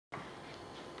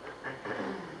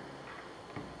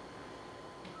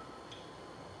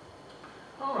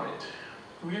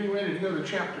We're getting ready to go to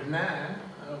chapter 9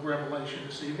 of Revelation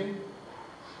this evening.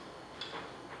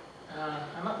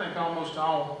 And I think almost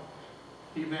all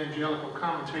evangelical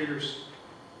commentators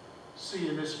see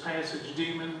in this passage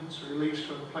demons released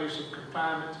from the place of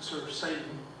confinement to serve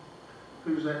Satan,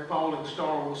 who's that falling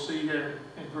star we'll see here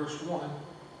in verse 1.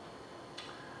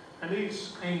 And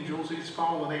these angels, these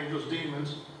fallen angels,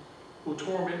 demons, will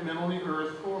torment men on the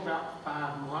earth for about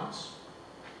 5 months.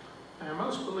 And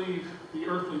most believe the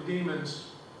earthly demons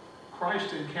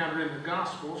Christ encountered in the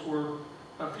Gospels were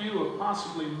a few of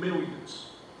possibly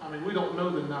millions. I mean, we don't know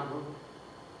the number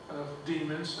of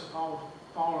demons,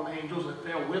 fallen angels that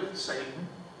fell with Satan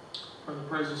from the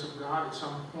presence of God at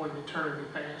some point in eternity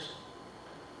past.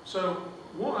 So,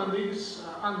 these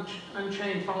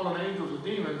unchained fallen angels or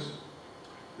demons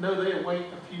know they await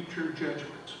a future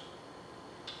judgment.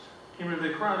 Remember,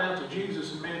 they cried out to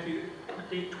Jesus in Matthew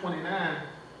 8:29,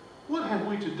 "What have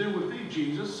we to do with thee,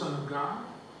 Jesus, Son of God?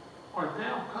 Art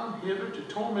thou come hither to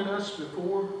torment us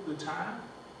before the time?"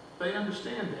 They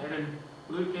understand that. And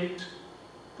Luke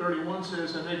 8:31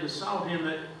 says, "And they besought him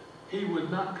that he would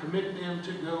not commit them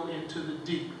to go into the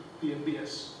deep," the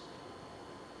abyss.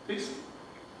 These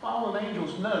fallen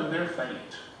angels know their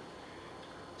fate.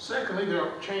 Secondly, there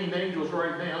are chained angels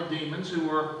right now, demons, who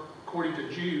are, according to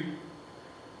Jude,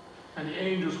 and the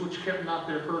angels which kept not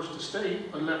their first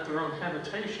estate, but left their own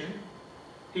habitation,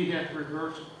 he hath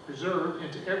reserved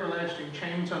into everlasting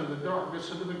chains under the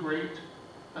darkness, unto the great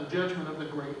judgment of the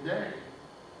great day.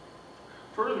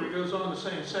 Further, it goes on to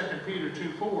say in 2 Peter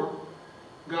 2:4,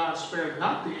 God spared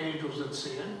not the angels that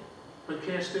sinned, but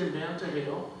cast them down to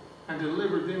hell, and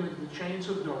delivered them into the chains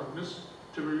of darkness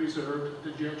to be reserved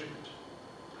to judgment.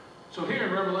 So here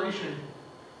in Revelation,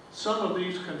 some of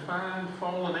these confined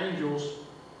fallen angels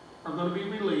are going to be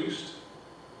released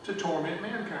to torment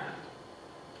mankind.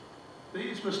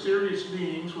 These mysterious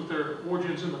beings, with their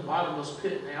origins in the bottomless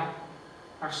pit now,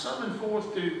 are summoned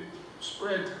forth to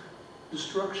spread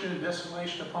destruction and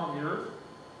desolation upon the earth.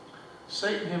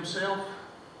 Satan himself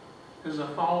is a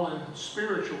fallen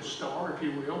spiritual star, if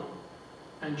you will,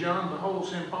 and John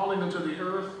beholds him falling into the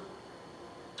earth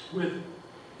with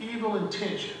evil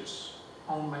intentions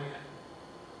on man.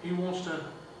 He wants to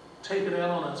take it out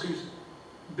on us. He's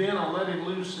bent on letting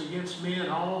loose against men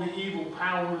all the evil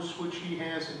powers which he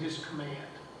has in his command.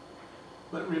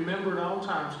 But remember, at all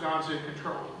times, God's in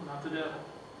control, not the devil.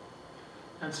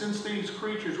 And since these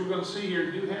creatures we're going to see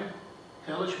here do have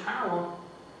hellish power,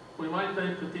 we might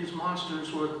think that these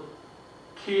monsters would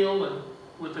kill and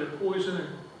with their poison,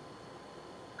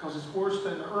 because it's worse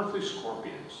than the earthly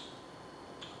scorpions.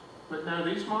 But now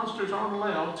these monsters aren't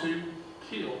allowed to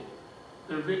kill.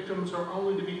 Their victims are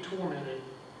only to be tormented.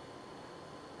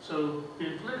 So the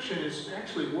infliction is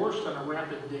actually worse than a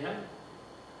rapid death.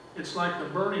 It's like the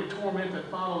burning torment that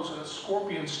follows a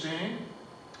scorpion sting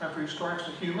after he strikes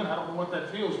a human. I don't know what that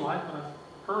feels like, but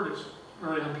I've heard it's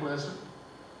very unpleasant.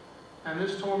 And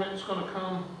this torment is going to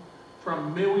come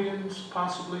from millions,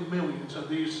 possibly millions, of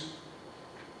these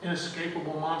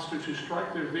inescapable monsters who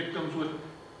strike their victims with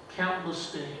countless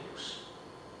stings.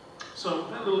 So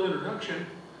that little introduction,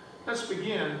 let's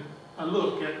begin a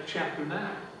look at chapter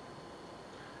 9.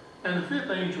 And the fifth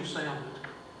angel sounded,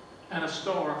 and I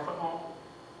saw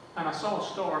a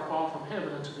star fall from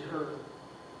heaven unto the earth,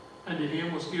 and to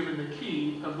him was given the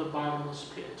key of the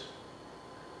bottomless pit.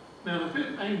 Now the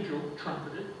fifth angel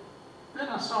trumpeted. Then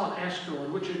I saw an asteroid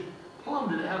which had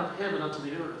plummeted out of heaven unto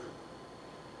the earth,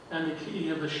 and the key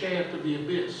of the shaft of the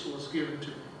abyss was given to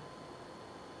him.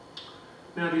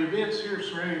 Now the events here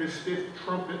surrounding this fifth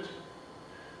trumpet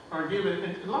are given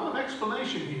a lot of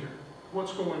explanation here of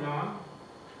what's going on,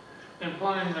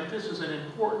 implying that this is an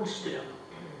important step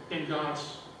in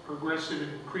God's progressive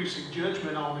and increasing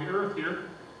judgment on the earth here.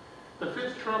 The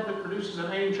fifth trumpet produces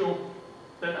an angel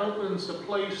that opens a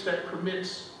place that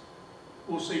permits,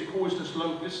 we'll see, poisonous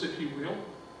locusts, if you will.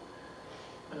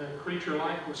 A creature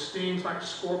with stings like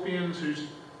scorpions, whose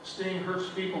sting hurts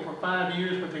people for 5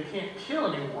 years, but they can't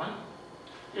kill anyone.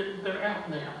 They're out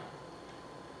now.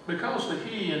 Because the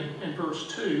he in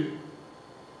verse 2,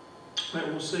 that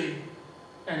we'll see,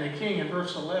 and the king in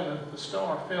verse 11, the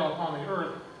star fell upon the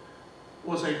earth,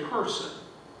 was a person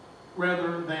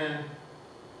rather than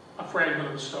a fragment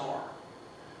of a star.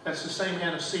 That's the same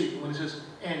antecedent when it says,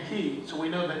 and he. So we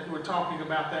know that we're talking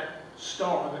about that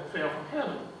star that fell from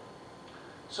heaven.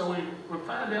 So we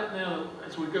find out now,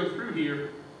 as we go through here,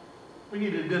 we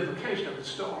need an identification of the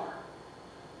star.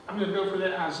 I'm going to go for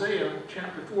that Isaiah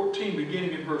chapter 14,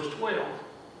 beginning in verse 12.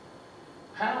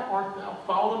 How art thou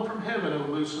fallen from heaven,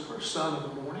 O Lucifer, son of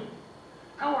the morning?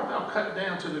 How art thou cut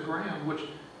down to the ground, which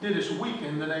didst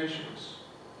weaken the nations?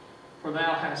 For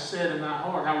thou hast said in thy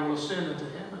heart, I will ascend into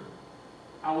heaven.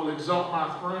 I will exalt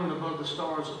my throne above the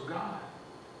stars of God.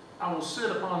 I will sit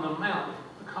upon the mount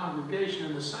of the congregation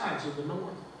in the sides of the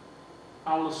north.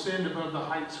 I will ascend above the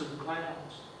heights of the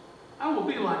clouds. I will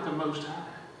be like the Most High.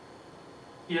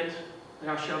 Yet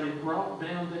thou shalt be brought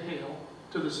down to hell,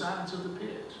 to the sides of the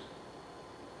pit.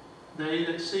 They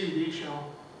that see thee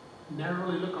shall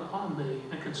narrowly look upon thee,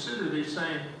 and consider thee,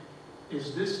 saying,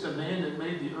 Is this the man that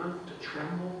made the earth to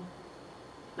tremble,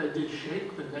 that did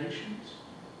shake the nations,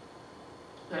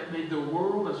 that made the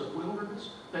world as a wilderness,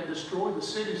 that destroyed the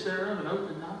cities thereof, and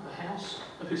opened not the house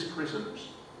of his prisoners?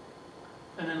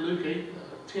 And in Luke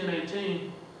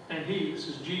 10:18, and he, this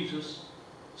is Jesus,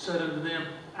 said unto them,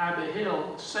 I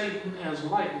beheld Satan as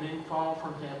lightning fall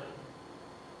from heaven.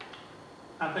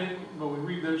 I think when we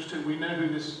read those two, we know who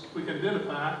this, we can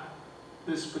identify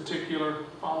this particular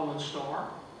fallen star.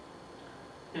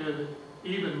 And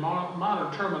even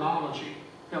modern terminology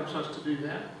helps us to do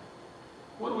that.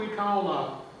 What do we call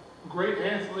a great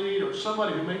athlete or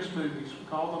somebody who makes movies? We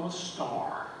call them a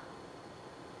star.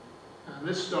 Now,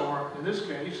 this star, in this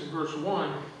case, in verse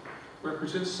 1,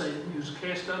 represents Satan, who's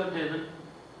cast out of heaven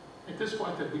at this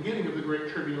point, at the beginning of the Great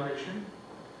Tribulation.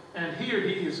 And here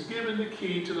he is given the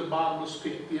key to the bottomless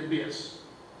pit, the abyss.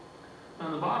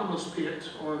 Now, the bottomless pit,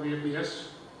 or the abyss,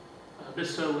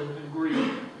 abysso in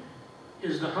Greek,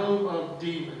 is the home of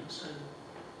demons.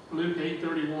 And Luke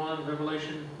 8:31,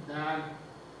 Revelation 9,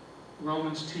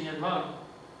 Romans 10,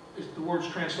 the word's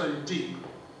translated deep.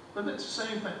 But it's the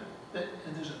same thing.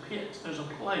 And there's a pit, there's a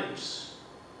place.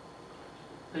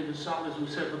 They besought, as we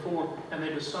said before, and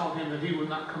they besought him that he would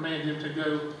not command him to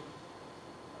go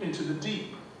into the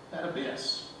deep, that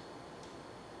abyss.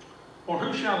 Or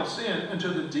who shall ascend into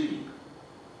the deep?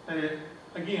 And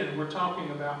again, we're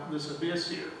talking about this abyss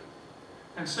here.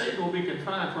 And Satan will be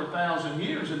confined for 1,000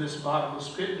 years in this bottomless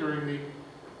pit during the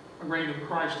reign of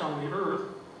Christ on the earth,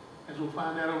 as we'll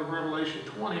find out over Revelation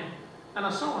 20. And I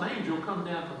saw an angel come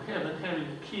down from heaven, having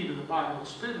the key to the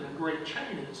bottomless pit and a great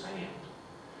chain in his hand.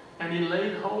 And he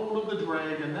laid hold of the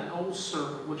dragon, that old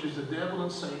serpent, which is the devil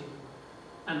and Satan,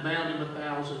 and bound him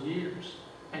 1,000 years,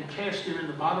 and cast him in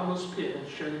the bottomless pit, and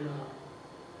shut him up,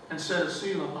 and set a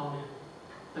seal upon him,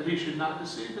 that he should not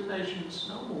deceive the nations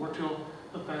no more, till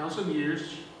the 1,000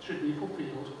 years should be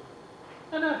fulfilled.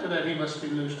 And after that he must be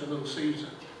loosed a little season.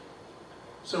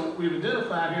 So we've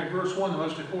identified here in verse 1 the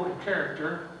most important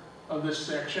character of this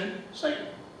section, Satan.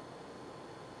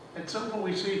 At some point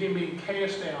we see him being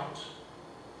cast out,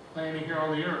 landing here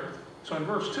on the earth. So in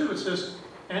verse 2 it says,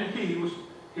 and he was,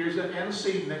 here's the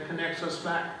antecedent that connects us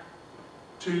back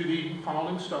to the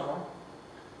falling star.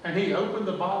 And he opened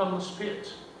the bottomless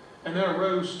pit, and there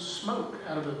arose smoke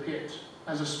out of the pit,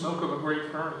 as the smoke of a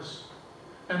great furnace.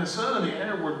 And the sun and the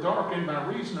air were darkened by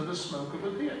reason of the smoke of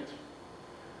the pit.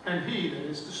 And he, that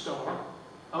is the star,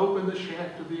 opened the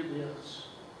shaft of the abyss.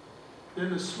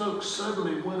 Then the smoke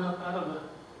suddenly went up out of the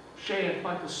shaft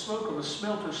like the smoke of a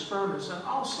smelter's furnace, an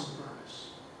awesome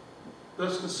furnace.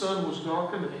 Thus the sun was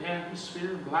darkened and the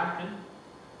atmosphere blackened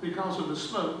because of the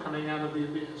smoke coming out of the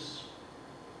abyss.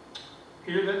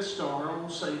 Here that star,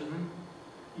 old Satan,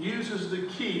 uses the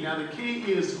key. Now the key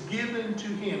is given to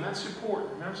him. That's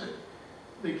important. Remember,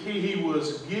 the key, he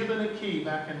was given a key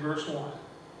back in verse 1.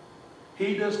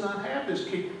 He does not have this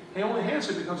key. He only has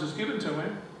it because it's given to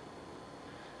him.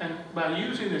 And by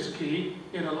using this key,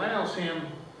 it allows him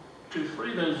to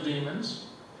free those demons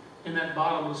in that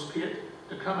bottomless pit,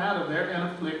 to come out of there and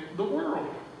afflict the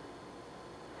world.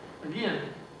 Again,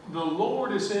 the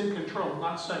Lord is in control,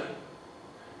 not Satan.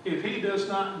 If he does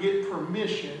not get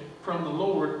permission from the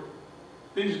Lord,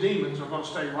 these demons are going to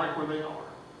stay right where they are.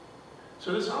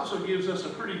 So this also gives us a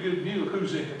pretty good view of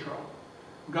who's in control.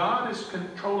 God is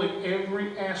controlling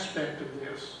every aspect of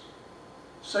this.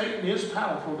 Satan is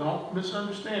powerful, don't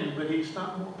misunderstand me, but he's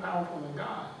not more powerful than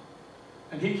God.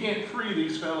 And he can't free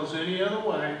these fellows any other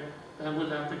way than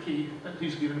without the key that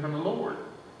he's given from the Lord.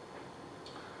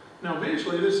 Now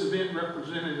visually, this event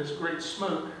represented this great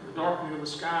smoke, the darkening of the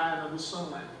sky and of the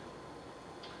sunlight.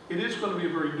 It is going to be a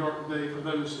very dark day for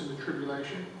those in the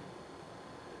tribulation.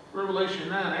 Revelation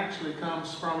 9 actually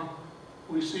comes from,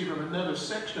 we see from another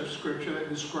section of Scripture that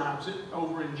describes it,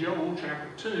 over in Joel chapter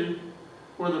 2,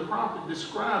 where the prophet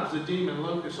describes the demon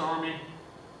locust army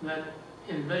that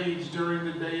invades during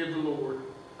the day of the Lord.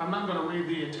 I'm not going to read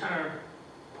the entire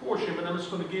portion, but I'm just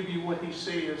going to give you what he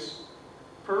says.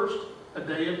 First, a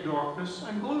day of darkness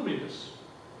and gloominess,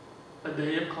 a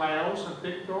day of clouds and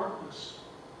thick darkness.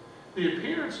 The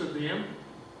appearance of them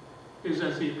is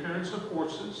as the appearance of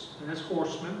horses, and as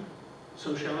horsemen,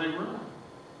 so shall they run.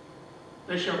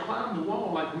 They shall climb the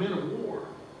wall like men of war.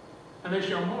 And they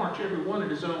shall march every one in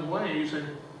his own ways, and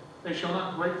they shall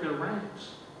not break their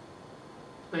ranks.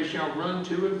 They shall run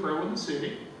to and fro in the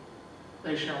city.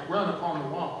 They shall run upon the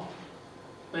wall.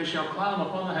 They shall climb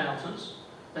upon the houses.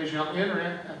 They shall enter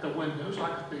at the windows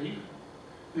like a thief.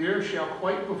 The earth shall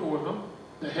quake before them.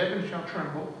 The heavens shall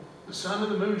tremble. The sun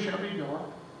and the moon shall be dark.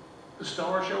 The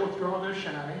stars shall withdraw their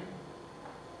shining.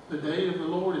 The day of the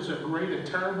Lord is a great and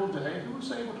terrible day. Who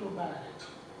is able to abide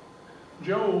it?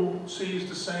 Joel sees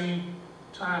the same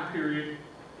time period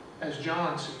as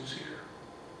John sees here.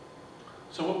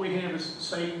 So what we have is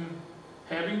Satan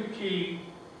having the key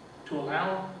to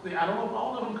allow I don't know if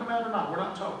all of them come out or not, we're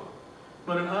not told.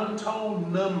 But an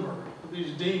untold number of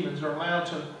these demons are allowed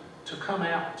to come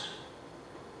out.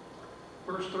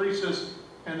 Verse 3 says,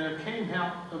 and there came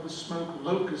out of the smoke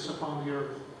locusts upon the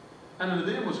earth, and unto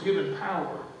them was given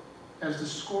power, as the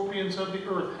scorpions of the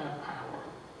earth have power.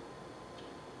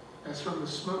 As from the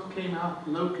smoke came out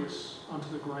locusts unto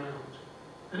the ground.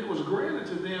 And it was granted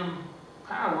to them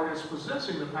power as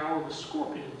possessing the power of the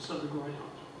scorpions of the ground.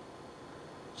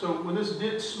 So when this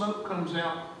dense smoke comes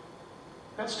out,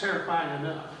 that's terrifying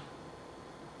enough.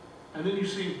 And then you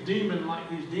see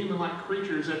these demon-like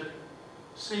creatures that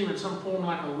seem in some form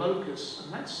like a locust.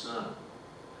 And that's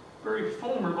very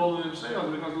formidable in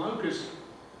themselves, because locusts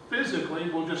physically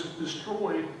will just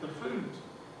destroy the food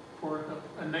for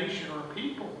a nation or a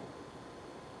people.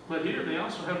 But here they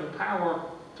also have the power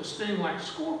to sting like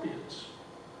scorpions.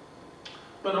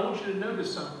 But I want you to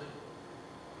notice something.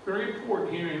 Very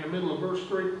important here in the middle of verse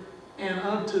 3. And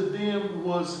unto them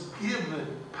was given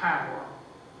power.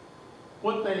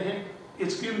 What they had,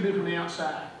 it's given them from the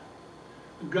outside.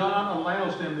 God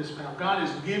allows them this power. God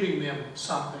is giving them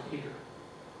something here.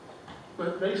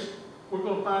 But we're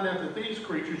going to find out that these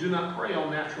creatures do not prey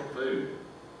on natural food.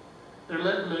 They're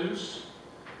let loose,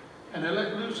 and they're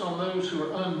let loose on those who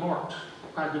are unmarked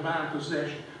by divine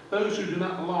possession, those who do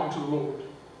not belong to the Lord.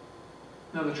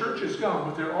 Now the church is gone,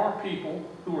 but there are people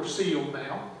who are sealed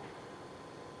now.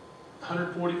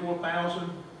 144,000,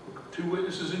 2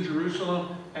 witnesses in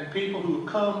Jerusalem, and people who have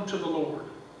come to the Lord.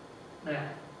 Now,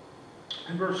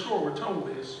 in verse 4 we're told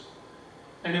this,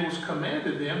 and it was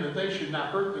commanded them that they should not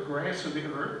hurt the grass of the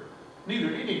earth,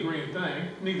 neither any green thing,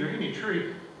 neither any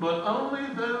tree, but only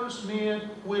those men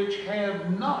which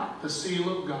have not the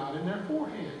seal of God in their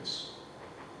foreheads.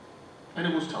 And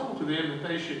it was told to them that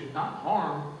they should not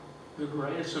harm the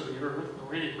grass of the earth,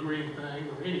 nor any green thing,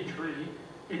 nor any tree,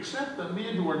 except the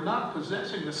men who are not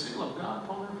possessing the seal of God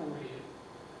upon their forehead.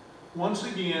 Once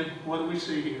again, what do we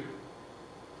see here?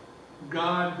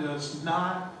 God does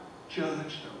not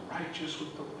judge the righteous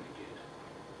with the wicked.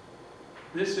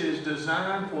 This is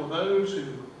designed for those who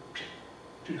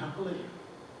do not believe.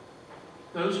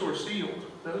 Those who are sealed,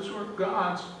 those who are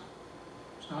God's,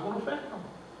 it's not going to affect them.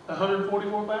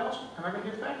 144,000 are not going to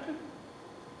get affected.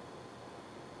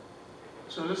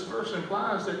 So this verse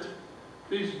implies that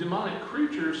these demonic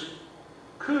creatures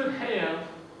could have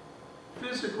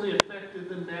physically affected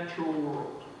the natural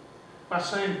world. By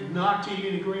saying not to eat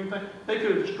any green thing, they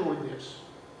could have destroyed this.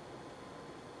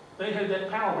 They had that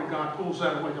power, but God pulls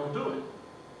that away. Don't do it.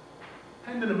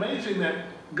 Isn't it amazing that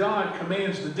God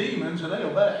commands the demons and they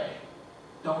obey?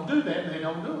 Don't do that, and they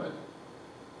don't do it.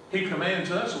 He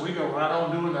commands us, and we go right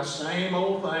on doing the same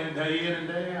old thing day in and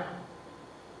day out.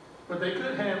 But they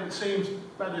could have, it seems,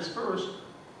 by this verse,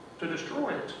 to destroy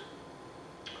it.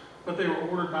 But they were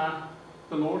ordered by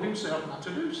the Lord himself not to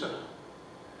do so.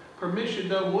 Permission,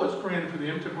 though, was granted for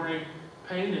them to bring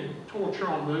pain and torture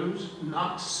on those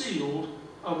not sealed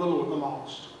of the Lord, the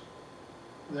lost.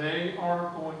 They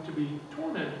are going to be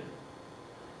tormented.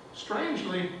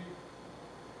 Strangely,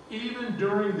 even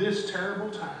during this terrible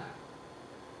time,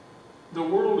 the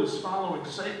world is following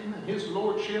Satan and his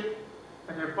lordship,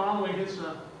 and they're following his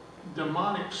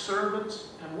demonic servants.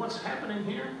 And what's happening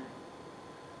here?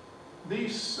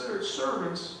 These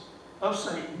servants of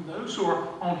Satan, those who are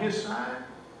on his side,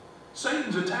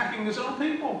 Satan's attacking his own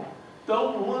people. The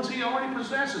ones he already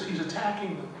possesses, he's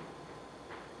attacking them.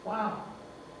 Wow.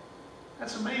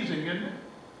 That's amazing, isn't it?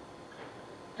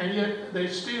 And yet they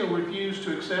still refuse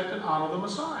to accept and honor the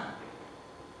Messiah.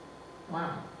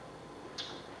 Wow.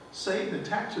 Satan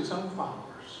attacks his own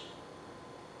followers,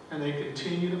 and they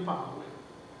continue to follow him.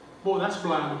 Boy, that's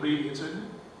blind obedience, isn't it?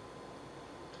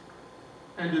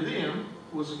 And to them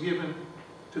was given,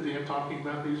 talking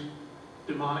about these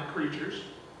demonic creatures,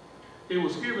 it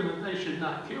was given that they should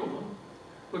not kill them,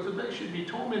 but that they should be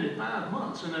tormented 5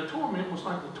 months. And their torment was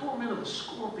like the torment of a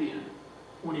scorpion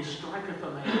when he striketh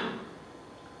a man.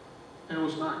 And it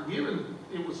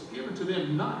was given to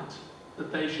them not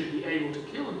that they should be able to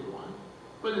kill anyone,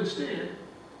 but instead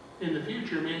in the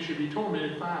future, men should be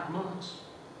tormented 5 months.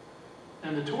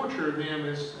 And the torture of them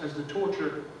is as the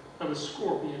torture of a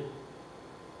scorpion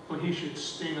when he should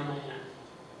sting a man.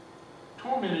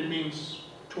 Tormented means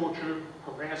torture,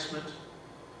 harassment,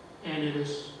 and it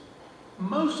is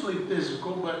mostly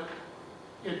physical, but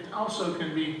it also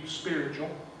can be spiritual.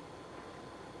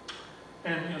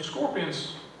 And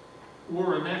scorpions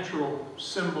were a natural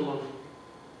symbol of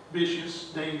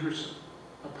vicious, dangerous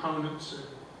opponents, and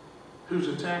whose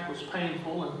attack was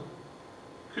painful and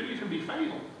could even be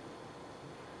fatal.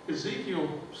 Ezekiel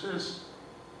says,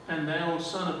 "And thou,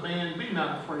 son of man, be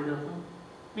not afraid of them,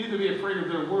 neither be afraid of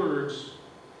their words,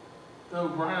 though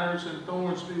briars and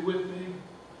thorns be with thee,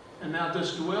 and thou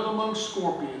dost dwell among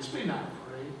scorpions, be not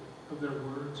afraid of their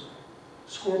words."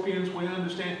 Scorpions, we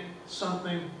understand,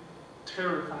 something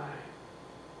terrifying.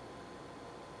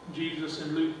 Jesus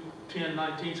in Luke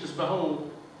 10:19 says,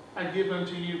 "Behold, I give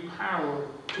unto you power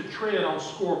to tread on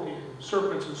scorpions,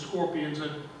 serpents and scorpions,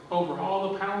 and over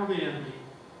all the power of the enemy,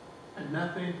 and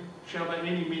nothing shall by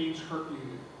any means hurt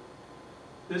you."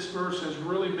 This verse has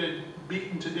really been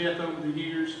beaten to death over the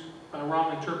years by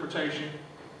wrong interpretation.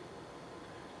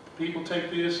 People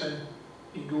take this and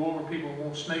you go over, people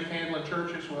want snake handling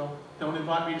churches. Well, don't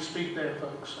invite me to speak there,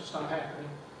 folks. That's not happening.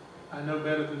 I know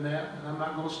better than that, and I'm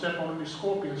not going to step on any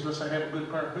scorpions unless I have a good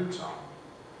pair of boots on.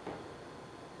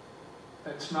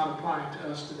 That's not applying to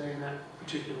us today in that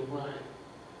particular way.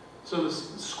 So the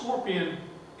scorpion,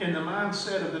 in the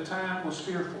mindset of the time, was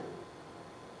fearful.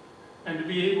 And to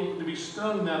be able to be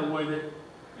stung that way that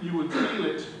you would feel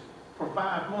it for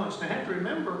 5 months. Now, you have to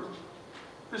remember,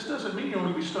 this doesn't mean you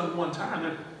only be stung one time.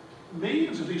 There are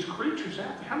millions of these creatures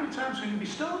out there. How many times can you be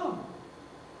stung?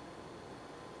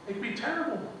 It can be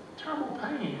terrible, terrible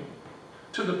pain.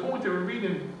 To the point that we read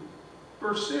in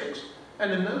verse 6,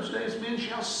 "And in those days men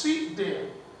shall seek death,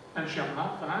 and shall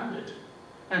not find it,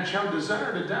 and shall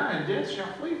desire to die, and death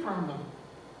shall flee from them.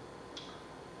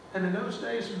 And in those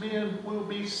days men will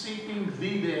be seeking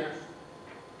the death,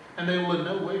 and they will in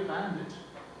no way find it.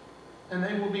 And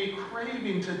they will be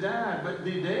craving to die, but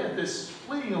the death is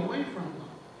fleeing away from them."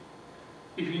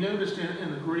 If you noticed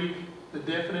in the Greek, the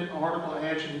definite article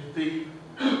adjective, the,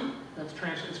 that's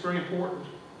translated, it's very important.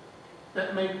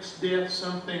 That makes death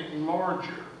something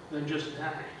larger than just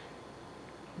dying.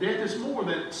 Death is more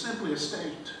than simply a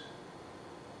state.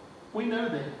 We know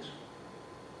that.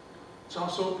 It's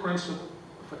also a principle,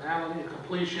 a finality, a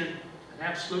completion, an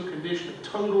absolute condition of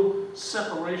total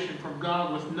separation from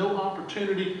God with no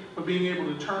opportunity of being able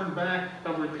to turn back,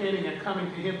 of repenting and coming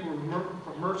to Him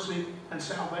for mercy and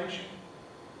salvation.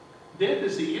 Death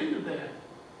is the end of that.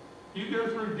 You go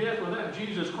through death without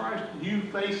Jesus Christ, you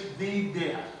face the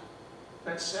death.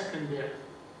 That second death.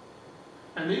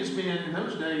 And these men in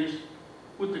those days,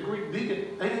 with the Greek, they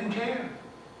didn't care.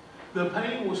 The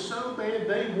pain was so bad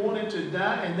they wanted to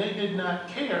die, and they did not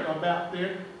care about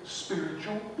their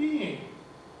spiritual being.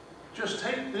 Just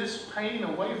take this pain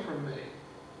away from me.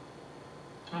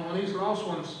 And when these lost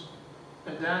ones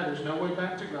that die, there's no way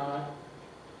back to God,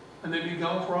 and they'd be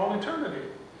gone for all eternity.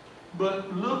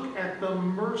 But look at the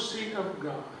mercy of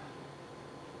God.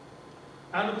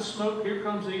 Out of the smoke, here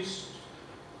comes these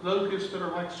locusts that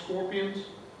are like scorpions.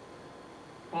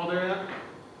 While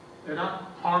they're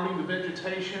not harming the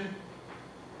vegetation,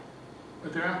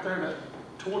 but they're out there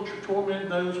to torment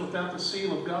those without the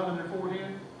seal of God in their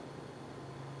forehead.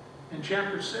 In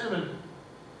chapter 7,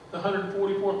 the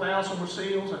 144,000 were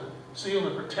sealed,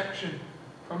 and protection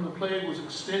from the plague was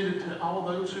extended to all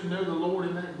those who know the Lord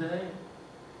in that day.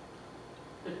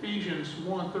 Ephesians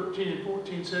 1:13 and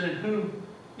 14 said, "In whom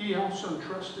ye also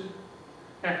trusted,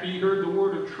 after ye heard the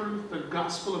word of truth, the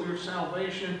gospel of your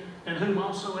salvation, in whom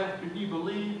also after ye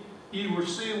believed, ye were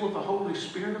sealed with the Holy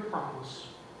Spirit of promise,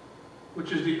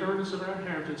 which is the earnest of our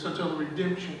inheritance until the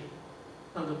redemption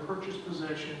of the purchased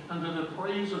possession, unto the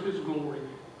praise of His glory."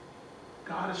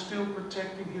 God is still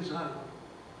protecting His own,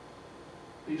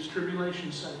 these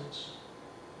tribulation saints.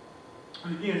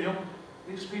 And again,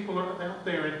 these people are out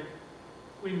there, and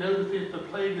we know that the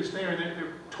plague is there, and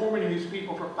they're tormenting these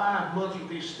people for 5 months with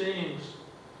these stings.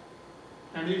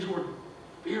 And these were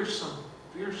fearsome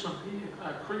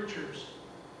creatures.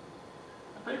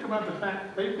 Think about the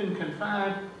fact they've been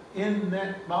confined in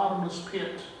that bottomless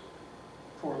pit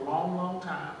for a long, long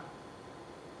time.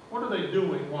 What are they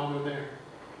doing while they're there?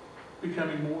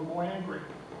 Becoming more and more angry.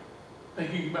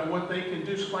 Thinking about what they can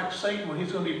do. Just like Satan, when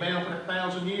he's going to be bound for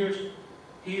 1,000 years,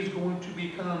 he's going to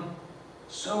become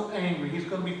so angry. He's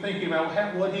going to be thinking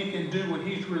about what he can do when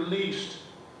he's released.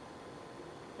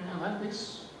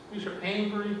 These are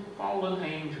angry, fallen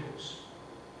angels.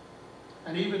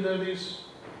 And even though these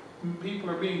people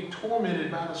are being tormented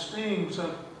by the stings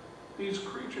of these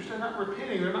creatures, they're not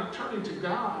repenting, they're not turning to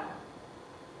God.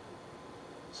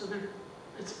 So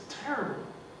it's terrible.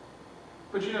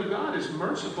 But you know, God is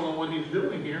merciful in what he's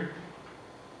doing here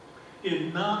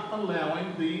in not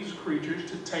allowing these creatures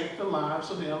to take the lives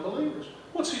of the unbelievers.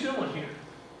 What's he doing here?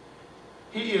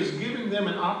 He is giving them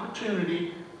an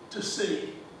opportunity to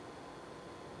see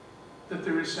that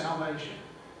there is salvation.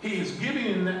 He is giving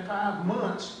them that 5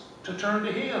 months to turn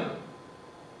to him.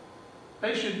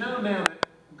 They should know now that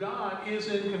God is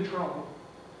in control.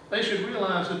 They should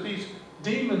realize that these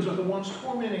demons are the ones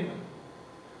tormenting them.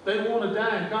 They want to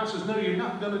die, and God says, no, you're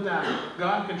not going to die.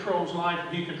 God controls life,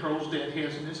 and he controls death. He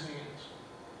has it in his hands.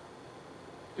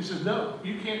 He says, no,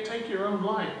 you can't take your own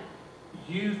life.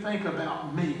 You think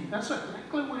about me. That's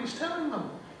exactly what he's telling them.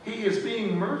 He is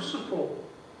being merciful.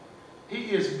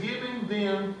 He is giving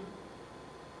them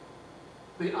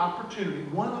the opportunity,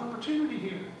 one opportunity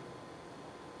here.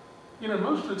 You know,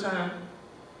 most of the time,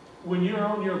 when you're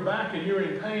on your back and you're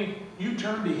in pain, you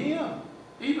turn to him,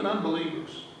 even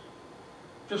unbelievers.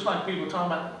 Just like people talk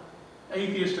about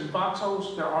atheists in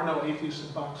foxholes, there are no atheists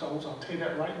in foxholes, I'll tell you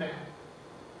that right now.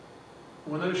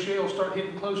 When those shells start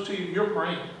hitting close to you, you're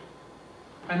praying.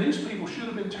 And these people should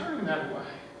have been turning that way.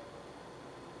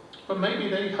 But maybe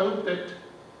they hoped that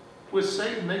with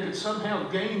Satan they could somehow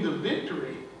gain the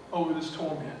victory over this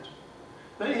torment.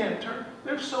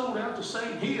 They're sold out to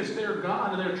Satan. He is their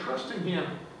God, and they're trusting him.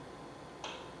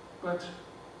 But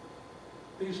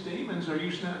these demons are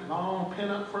using that long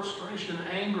pent-up frustration,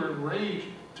 anger, and rage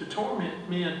to torment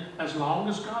men as long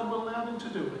as God will allow them to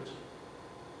do it.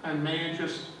 And man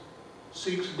just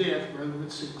seeks death rather than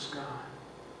seeks God.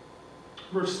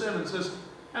 Verse 7 says,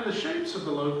 and the shapes of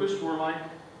the locusts were like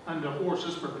unto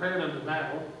horses prepared unto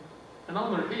battle, and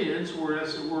on their heads were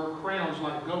as it were crowns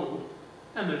like gold,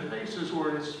 and their faces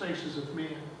were as faces of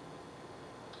men.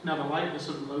 Now the likeness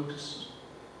of the locusts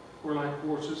were like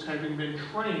horses having been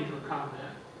trained for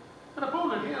combat, and upon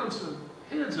their heads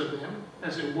of them,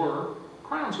 as it were,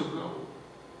 crowns of gold,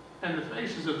 and the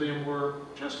faces of them were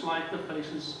just like the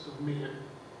faces of men.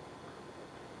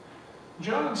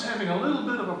 John's having a little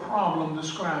bit of a problem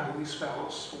describing these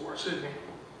fellows for us, isn't he?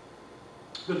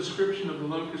 The description of the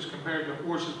locusts compared to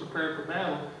horses prepared for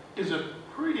battle is a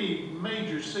pretty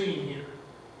major scene here.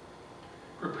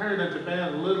 Prepared unto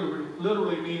battle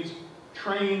literally means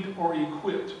trained or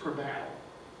equipped for battle.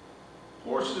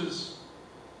 Horses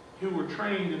who were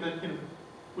trained in that,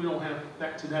 we don't have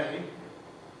that today,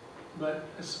 but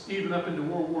even up into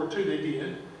World War II they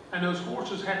did. And those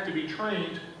horses have to be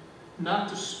trained not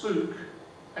to spook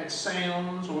at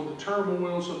sounds or the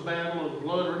turmoils of battle or the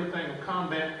blood or anything of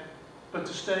combat, but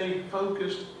to stay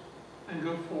focused and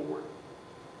go forward.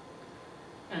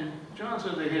 And John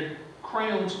said they had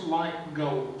crowns like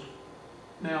gold.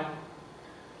 Now,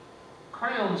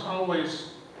 crowns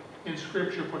always in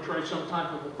Scripture portray some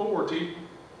type of authority,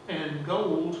 and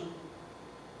gold,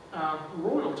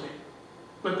 royalty.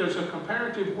 But there's a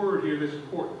comparative word here that's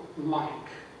important, like.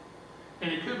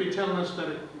 And it could be telling us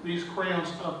that these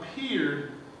crowns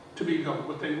appeared to be gold,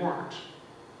 but they weren't.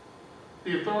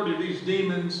 The authority of these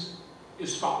demons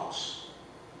is false.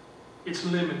 It's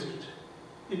limited.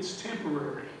 It's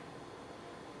temporary.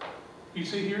 You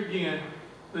see here again,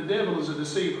 the devil is a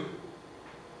deceiver.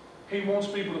 He wants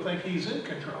people to think he's in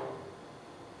control,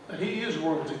 that he is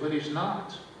royalty, but he's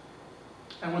not.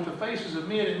 And with the faces of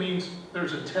men, it means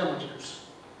there's intelligence.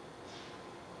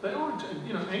 They aren't,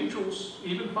 angels,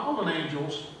 even fallen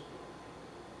angels,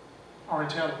 are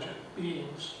intelligent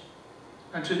beings.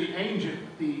 And to the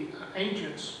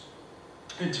ancients,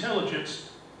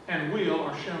 intelligence and will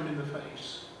are shown in the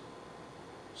face.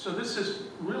 So this is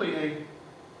really a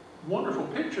wonderful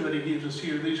picture that he gives us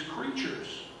here. These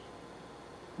creatures,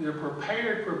 they're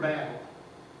prepared for battle.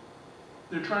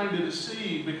 They're trying to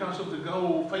deceive because of the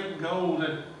gold, fake gold,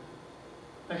 and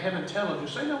they have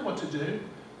intelligence. They know what to do.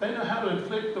 They know how to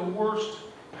inflict the worst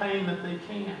pain that they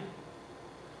can.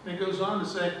 And it goes on to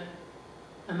say,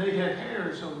 and they had hair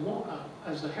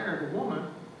as the hair of a woman,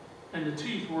 and the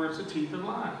teeth were as the teeth of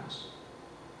lions.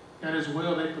 And as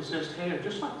well they possessed hair,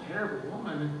 just like the hair of a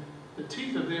woman, and the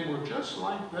teeth of them were just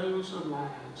like those of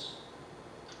lions.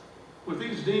 With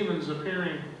these demons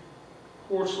appearing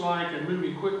horse-like and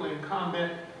moving quickly in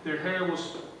combat, their hair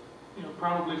was,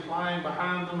 probably flying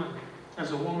behind them, and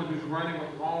as a woman who's running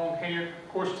with long hair.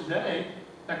 Of course, today,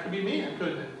 that could be men,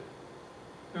 couldn't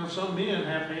it? Some men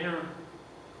have hair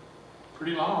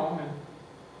pretty long, and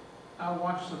I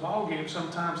watch the ball game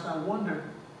sometimes, and I wonder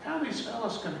how these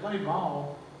fellas can play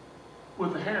ball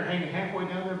with the hair hanging halfway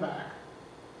down their back.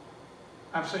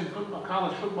 I've seen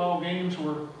college football games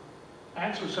where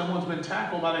actually someone's been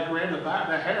tackled by they grab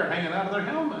the hair hanging out of their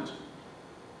helmet.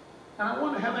 And I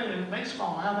wonder how they, in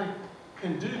baseball, how they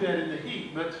can do that in the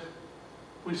heat, but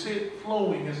we see it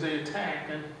flowing as they attack.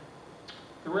 And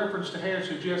the reference to hair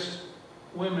suggests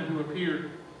women who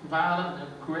appear violent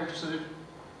and aggressive.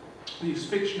 These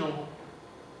fictional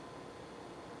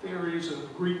theories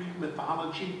of Greek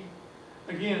mythology.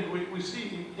 Again, we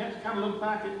see, you have to kind of look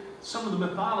back at some of the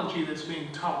mythology that's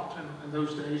being taught in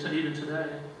those days and even today.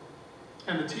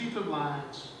 And the teeth of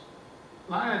lions.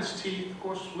 Lions' teeth, of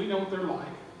course, we know what they're like.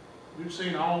 We've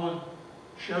seen all the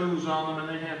shows on them,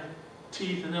 and they have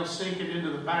teeth, and they'll sink it into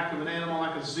the back of an animal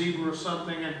like a zebra or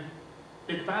something, and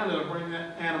it finally will bring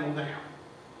that animal down.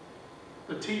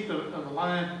 The teeth of a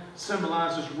lion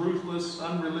symbolizes ruthless,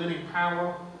 unrelenting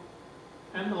power,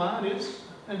 and the lion is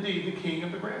indeed the king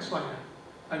of the grassland.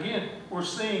 Again, we're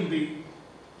seeing the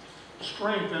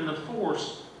strength and the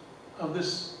force of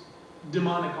this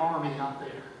demonic army out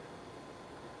there.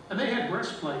 And they had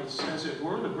breastplates, as it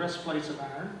were, the breastplates of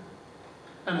iron.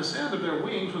 And the sound of their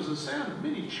wings was the sound of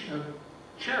many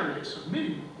chariots, of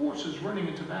many horses running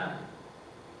into battle.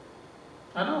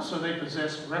 And also they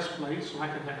possessed breastplates, like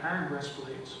the iron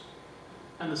breastplates.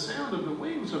 And the sound of the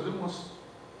wings of them was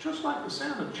just like the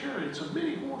sound of chariots, of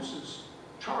many horses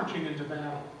charging into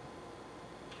battle.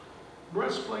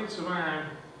 Breastplates of iron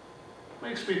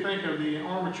makes me think of the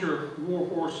armature war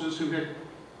horses who had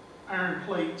iron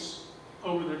plates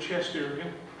over their chest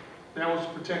area. That was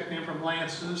to protect them from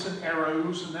lances and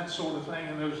arrows and that sort of thing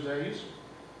in those days.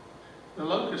 The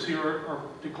locusts here are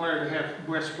declared to have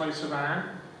breastplates of iron.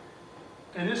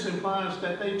 And this implies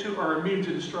that they too are immune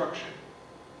to destruction.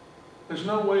 There's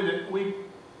no way that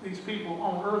these people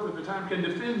on earth at the time can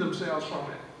defend themselves from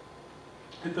it.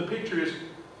 If the picture is,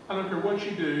 I don't care what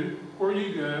you do, where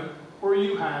you go, where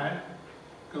you hide,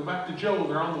 go back to Joel,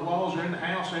 they're on the walls, they're in the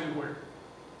house, everywhere.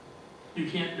 You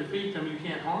can't defeat them, you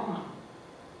can't harm them.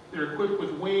 They're equipped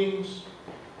with wings,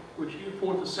 which give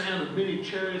forth the sound of many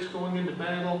chariots going into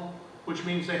battle, which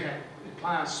means they have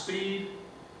implies speed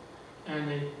and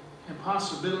the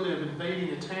impossibility of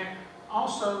invading attack.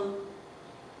 Also,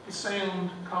 the sound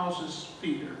causes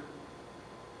fear.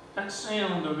 That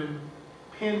sound of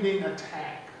impending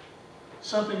attack,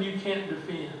 something you can't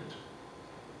defend.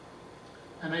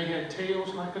 And they had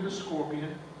tails like a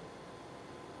scorpion,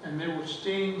 and there were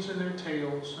stings in their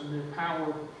tails, and their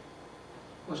power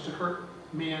was to hurt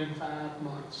men 5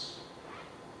 months.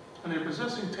 And they're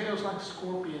possessing tails like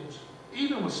scorpions,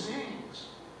 even with stings.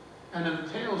 And in the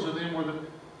tails of them were the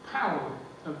power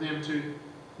of them to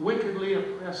wickedly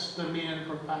oppress the men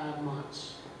for 5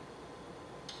 months.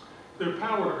 Their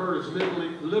power to hurt is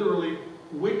literally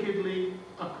wickedly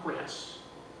oppress.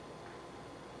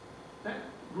 That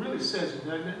really says it,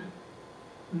 doesn't it?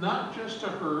 Not just to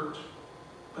hurt,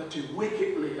 but to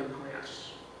wickedly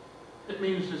oppress. It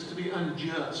means it's to be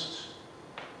unjust,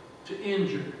 to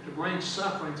injure, to bring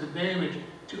suffering, to damage,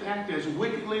 to act as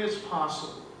wickedly as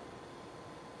possible.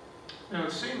 Now,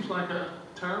 it seems like a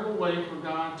terrible way for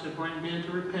God to bring men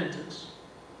to repentance.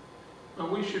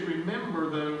 But we should remember,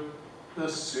 though, the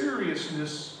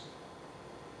seriousness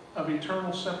of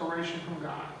eternal separation from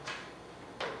God.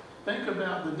 Think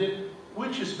about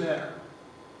which is better?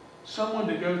 Someone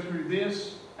to go through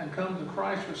this and come to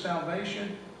Christ for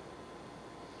salvation,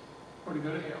 or to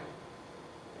go to hell?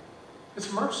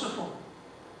 It's merciful.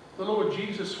 The Lord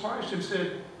Jesus Christ him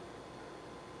said,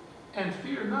 and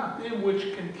fear not them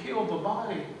which can kill the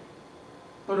body,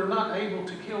 but are not able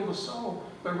to kill the soul,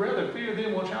 but rather fear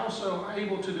them which also are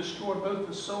able to destroy both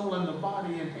the soul and the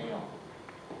body in hell.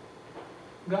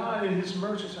 God in his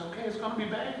mercy said, okay, it's going to be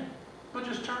bad, but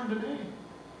just turn to me.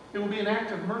 It will be an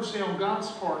act of mercy on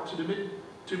God's part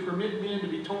to permit men to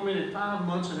be tormented 5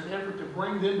 months in an effort to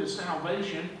bring them to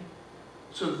salvation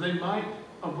so that they might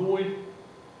avoid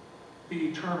the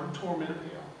eternal torment of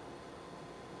hell.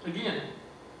 Again,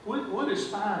 what is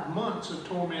 5 months of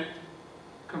torment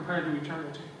compared to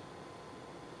eternity?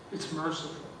 It's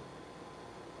merciful.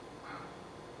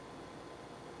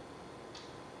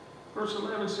 Verse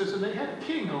 11 says, and they had a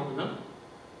king over them,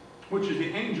 which is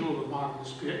the angel of the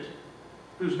bottomless pit,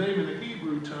 whose name in the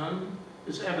Hebrew tongue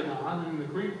is Abaddon, and in the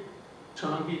Greek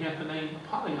tongue he hath the name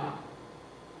Apollyon.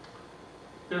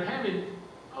 They're having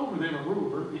over them a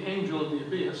ruler, the angel of the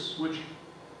abyss, which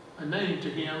a name to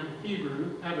him in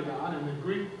Hebrew, Abaddon, and the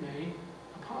Greek name,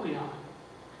 Apollyon.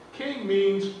 King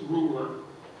means ruler.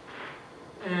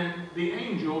 And the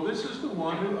angel, this is the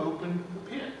one who opened the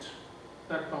pit,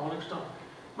 that falling stone.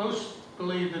 Most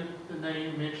believe that the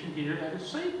name mentioned here, that is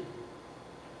Satan.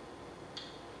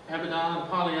 Abaddon,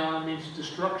 Apollyon means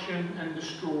destruction and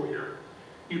destroyer.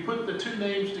 You put the two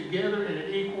names together and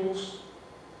it equals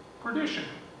perdition.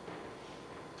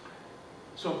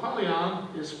 So Apollyon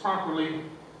is properly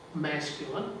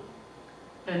masculine,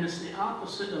 and it's the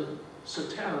opposite of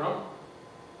satero,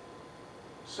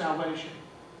 salvation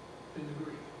in the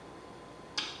Greek.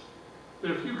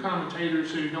 There are a few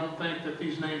commentators who don't think that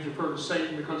these names refer to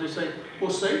Satan because they say,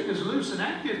 well, Satan is loose and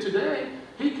active today.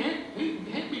 He can't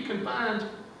be confined.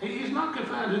 He's not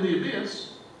confined in the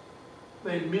abyss.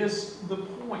 They miss the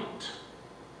point.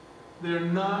 They're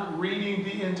not reading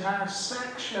the entire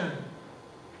section.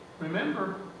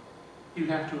 Remember, you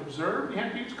have to observe, you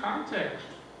have to use context.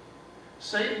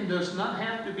 Satan does not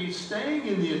have to be staying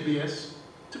in the abyss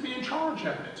to be in charge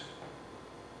of it.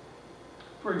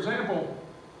 For example,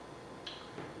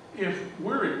 if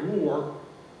we're at war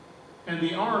and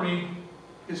the army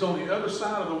is on the other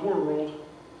side of the world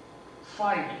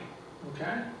fighting,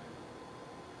 okay?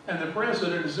 And the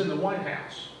president is in the White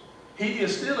House. He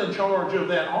is still in charge of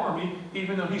that army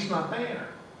even though he's not there.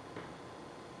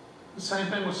 The same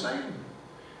thing with Satan.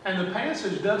 And the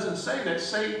passage doesn't say that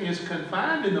Satan is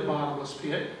confined in the bottomless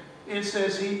pit. It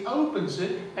says he opens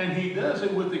it and he does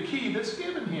it with the key that's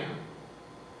given him.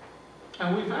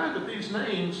 And we find that these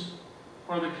names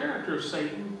are the character of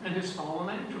Satan and his fallen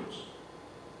angels.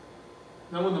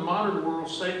 Now, in the modern world,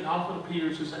 Satan often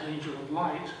appears as an angel of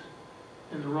light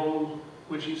in the role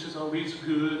which he says, oh, he's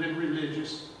good and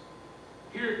religious.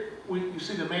 Here, you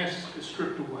see the mask is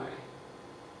stripped away.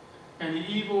 And the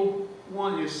evil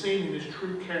one is seen in his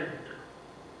true character.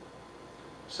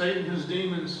 Satan and his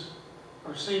demons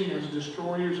are seen as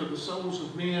destroyers of the souls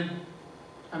of men,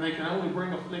 and they can only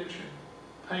bring affliction,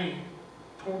 pain,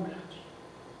 torment.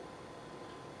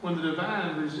 When the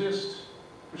divine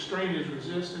restraint is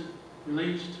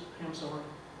released,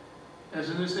 as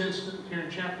in this instant here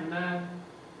in chapter 9,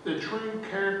 the true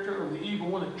character of the evil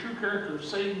one, the true character of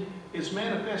Satan, is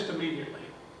manifest immediately.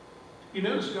 You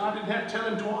notice God didn't have to tell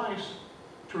him twice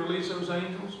to release those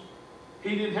angels.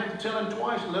 He didn't have to tell him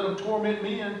twice to let them torment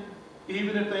men,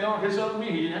 even if they are his own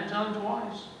men. He didn't have to tell him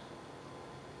twice.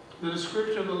 The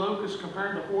description of the locusts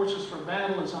compared to horses for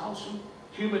battle is awesome.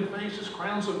 Human faces,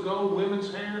 crowns of gold,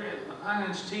 women's hair, and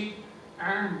lion's teeth,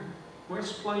 iron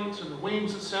breastplates, and the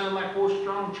wings that sounded like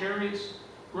horse-drawn chariots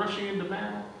rushing into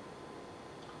battle.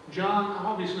 John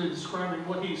obviously describing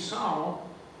what he saw,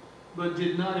 but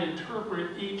did not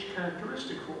interpret each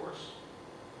characteristic for us.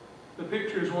 The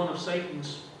picture is one of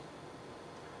Satan's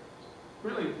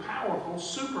really powerful,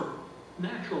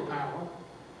 supernatural power,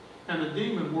 and the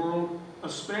demon world,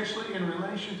 especially in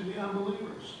relation to the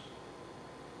unbelievers.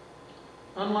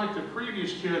 Unlike the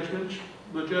previous judgments,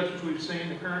 the judgments we've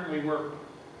seen apparently were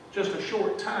just a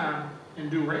short time in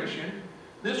duration.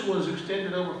 This was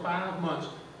extended over 5 months.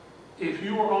 If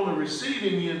you are on the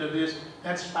receiving end of this,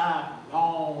 that's 5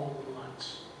 long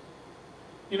months.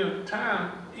 You know,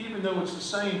 time, even though it's the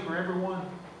same for everyone,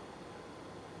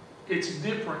 it's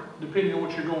different depending on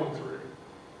what you're going through.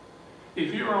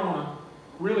 If you're on a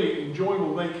really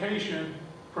enjoyable vacation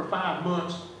for 5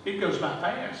 months, it goes by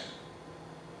fast.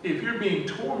 If you're being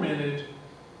tormented,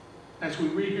 as we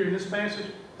read here in this passage,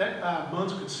 that 5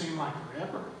 months could seem like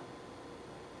forever.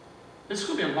 It's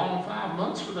going to be a long 5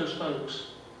 months for those folks.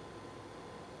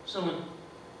 So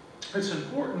it's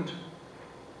important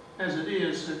as it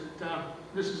is that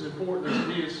this is important as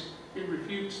it is. It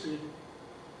refutes the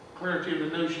clarity of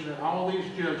the notion that all these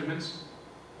judgments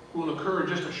will occur in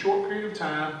just a short period of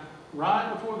time,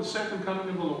 right before the second coming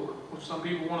of the Lord. Which some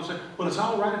people want to say, well, it's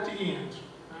all right at the end.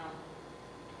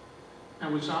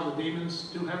 And we saw the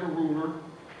demons do have a ruler,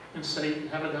 and Satan,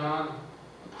 Abaddon,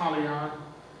 Apollyon.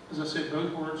 As I said,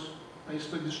 both words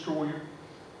basically destroyer.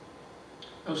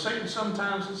 Though Satan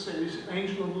sometimes, it says, he's an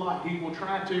angel of light. He will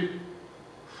try to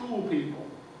fool people.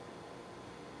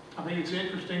 I think it's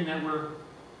interesting that we're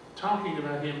talking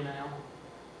about him now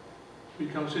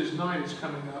because his night is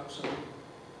coming up, so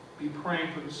be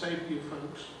praying for the safety of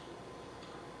folks.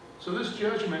 So this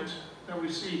judgment that we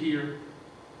see here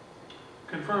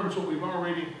confirms what we've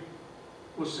already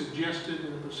was suggested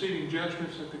in the preceding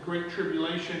judgments, that the Great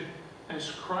Tribulation,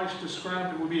 as Christ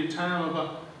described it, will be a time of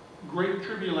a great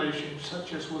tribulation,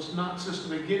 such as was not since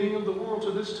the beginning of the world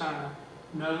to this time,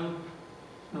 no,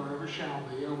 nor ever shall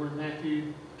be, over in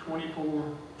Matthew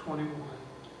 24:21.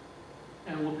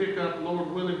 And we'll pick up,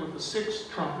 Lord willing, with the 6th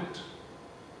trumpet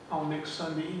on next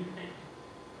Sunday evening.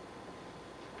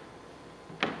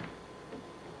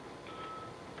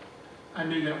 I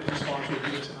knew that was as far as we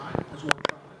did tonight.